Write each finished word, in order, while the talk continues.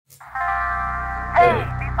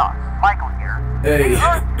Michael here. Hey.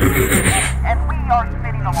 And we are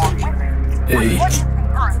spinning along with it. Hey. What if the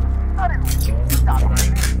Earth suddenly stops?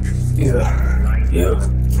 Yeah.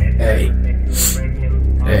 Hey.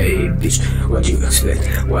 Hey, bitch. What you expect?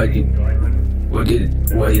 Why did I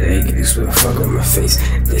get this fuck on my face?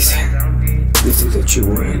 This is that you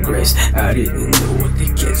were in grace. I didn't know what the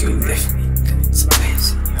kids you left me.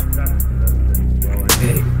 Space.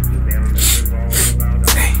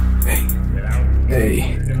 Hey.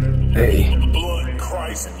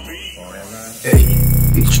 Hey,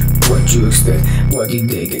 bitch, what you expect? Why did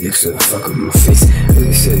they get this fuck on my face?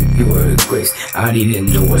 They said you were a grace. I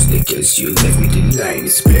didn't know what's the case. You left me to die in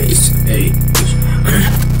this place. Hey, bitch,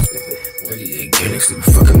 why did they get this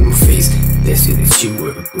fuck on my face? They said that you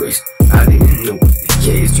were a grace. I didn't know what the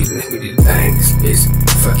case. You left me to die in this place.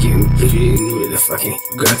 Fuck you, bitch, you didn't know the fucking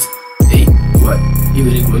guts. Hey, what? You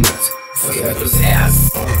really go nuts. Fuck it, I was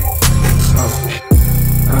ass.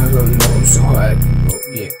 I don't know, I'm so hard. Oh,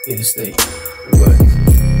 yeah, it'll stay. But,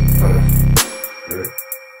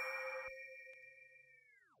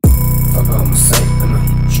 fuck all my sight, I'ma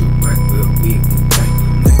hit you right where we right.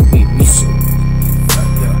 Make me so fuck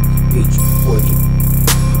yeah, bitch, what you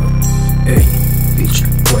hey, bitch,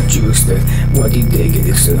 what you expect? Why did they get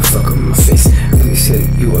this fuck on my face? They said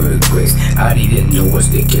you were a grace. I didn't know what's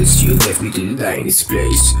the case. You left me to die in this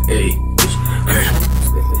place. Hey, bitch.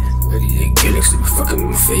 Why did they get next to the fucking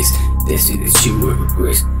my face? They said that you were a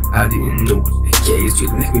grace. I didn't know what the case. You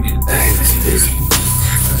let me to die in this place.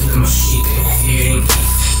 I did my shit in here.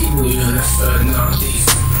 You will not find all these.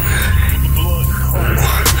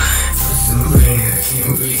 For some rain, I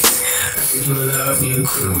can't breathe. I feel my love, you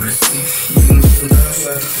couldn't receive. You know the love, you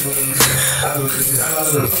have to clean. I look at the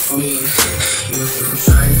eyes on the queen. You know if I'm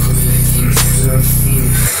trying to put it in something.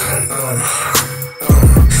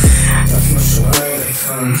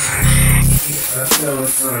 I feel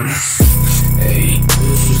from hey,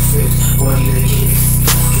 what you said, what did I get?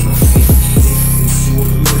 My face, if you were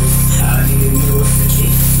good, I didn't know what's the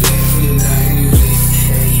case. Left me to die in your place.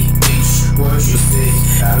 Hey, bitch, what you said,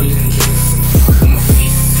 I really can't my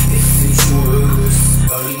face. If you were good,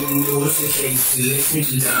 I didn't know what's the case. Left me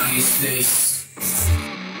to die in this place.